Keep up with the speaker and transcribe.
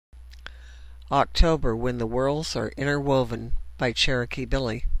October, When the Worlds Are Interwoven by Cherokee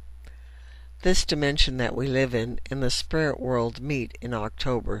Billie. This dimension that we live in and the spirit world meet in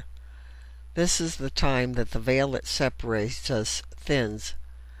October. This is the time that the veil that separates us thins.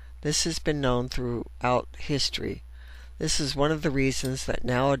 This has been known throughout history. This is one of the reasons that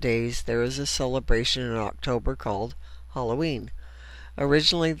nowadays there is a celebration in October called Halloween.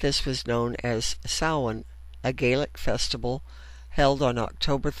 Originally this was known as Samhain, a Gaelic festival held on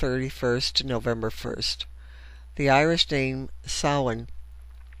October 31st to November 1st. The Irish name Samhain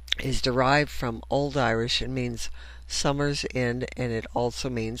is derived from Old Irish and means summer's end, and it also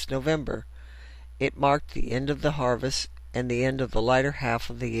means November. It marked the end of the harvest and the end of the lighter half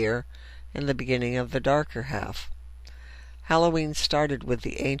of the year and the beginning of the darker half. Halloween started with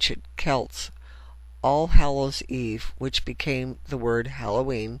the ancient Celts. All Hallows Eve, which became the word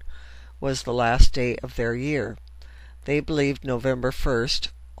Halloween, was the last day of their year. They believed November 1st,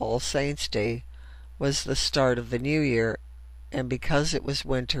 All Saints' Day, was the start of the new year, and because it was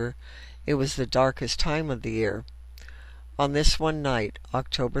winter, it was the darkest time of the year. On this one night,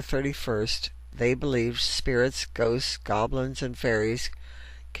 October 31st, they believed spirits, ghosts, goblins, and fairies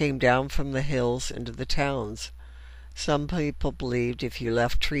came down from the hills into the towns. Some people believed if you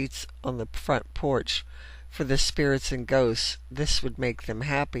left treats on the front porch for the spirits and ghosts, this would make them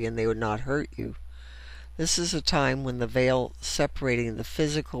happy and they would not hurt you. This is a time when the veil separating the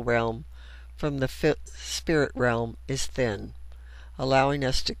physical realm from the spirit realm is thin, allowing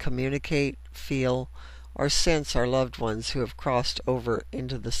us to communicate, feel, or sense our loved ones who have crossed over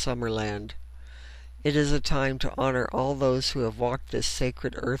into the summerland. It is a time to honor all those who have walked this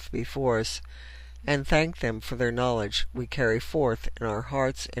sacred earth before us and thank them for their knowledge we carry forth in our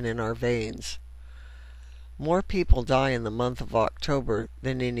hearts and in our veins. More people die in the month of October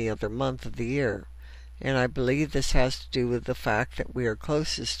than any other month of the year, and I believe this has to do with the fact that we are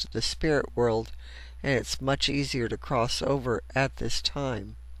closest to the spirit world and it's much easier to cross over at this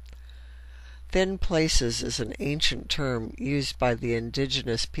time. Thin places is an ancient term used by the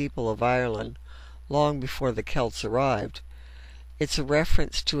indigenous people of Ireland long before the Celts arrived. It's a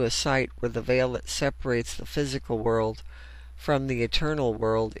reference to a site where the veil that separates the physical world from the eternal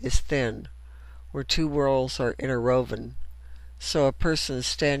world is thin, where two worlds are interwoven. So a person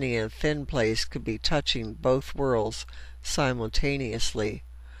standing in a thin place could be touching both worlds simultaneously,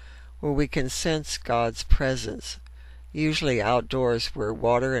 where we can sense God's presence, usually outdoors where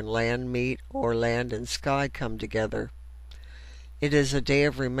water and land meet or land and sky come together. It is a day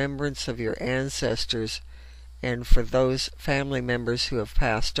of remembrance of your ancestors and for those family members who have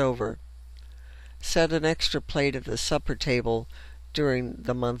passed over. Set an extra plate at the supper table during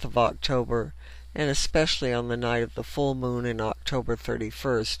the month of October, and especially on the night of the full moon in October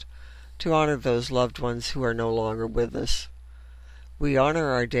 31st, to honor those loved ones who are no longer with us. We honor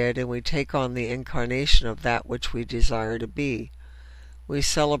our dead and we take on the incarnation of that which we desire to be. We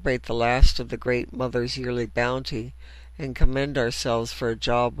celebrate the last of the Great Mother's yearly bounty and commend ourselves for a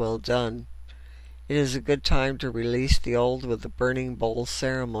job well done. It is a good time to release the old with the burning bowl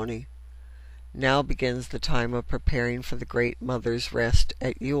ceremony. Now begins the time of preparing for the Great Mother's rest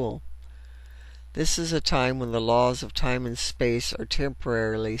at Yule. This is a time when the laws of time and space are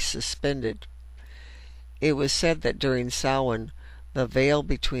temporarily suspended. It was said that during Samhain, the veil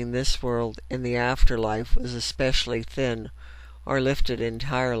between this world and the afterlife was especially thin, or lifted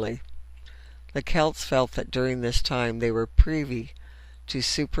entirely. The Celts felt that during this time they were privy to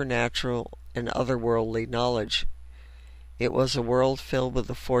supernatural and otherworldly knowledge. It was a world filled with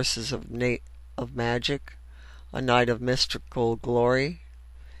the forces of magic, a night of mystical glory.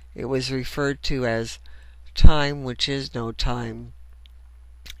 It was referred to as time which is no time.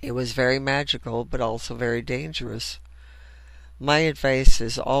 It was very magical, but also very dangerous. My advice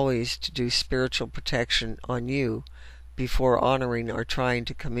is always to do spiritual protection on you before honoring or trying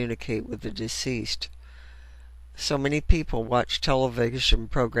to communicate with the deceased. So many people watch television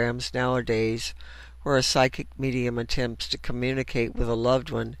programs nowadays where a psychic medium attempts to communicate with a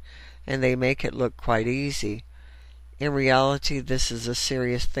loved one and they make it look quite easy. In reality, this is a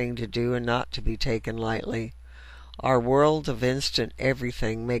serious thing to do and not to be taken lightly. Our world of instant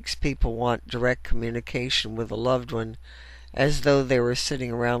everything makes people want direct communication with a loved one as though they were sitting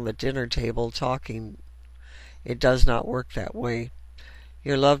around the dinner table talking. It does not work that way.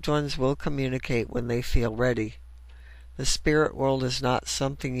 Your loved ones will communicate when they feel ready. The spirit world is not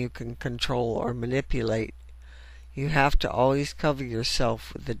something you can control or manipulate. You have to always cover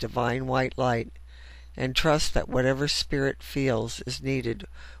yourself with the divine white light and trust that whatever spirit feels is needed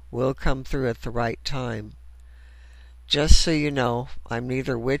will come through at the right time. Just so you know, I'm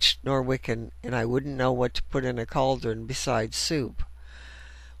neither witch nor Wiccan, and I wouldn't know what to put in a cauldron besides soup.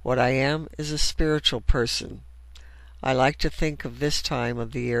 What I am is a spiritual person. I like to think of this time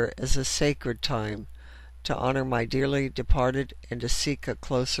of the year as a sacred time, to honor my dearly departed and to seek a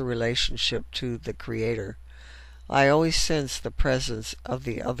closer relationship to the Creator. I always sense the presence of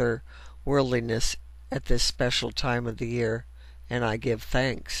the other worldliness at this special time of the year, and I give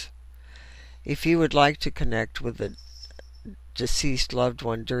thanks. If you would like to connect with a deceased loved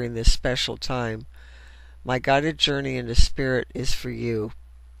one during this special time, my guided journey into spirit is for you.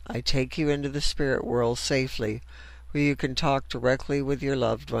 I take you into the spirit world safely, where you can talk directly with your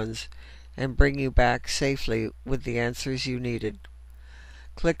loved ones and bring you back safely with the answers you needed.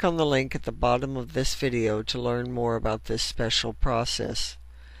 Click on the link at the bottom of this video to learn more about this special process.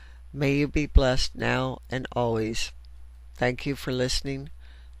 May you be blessed now and always. Thank you for listening.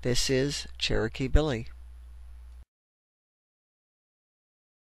 This is Cherokee Billie.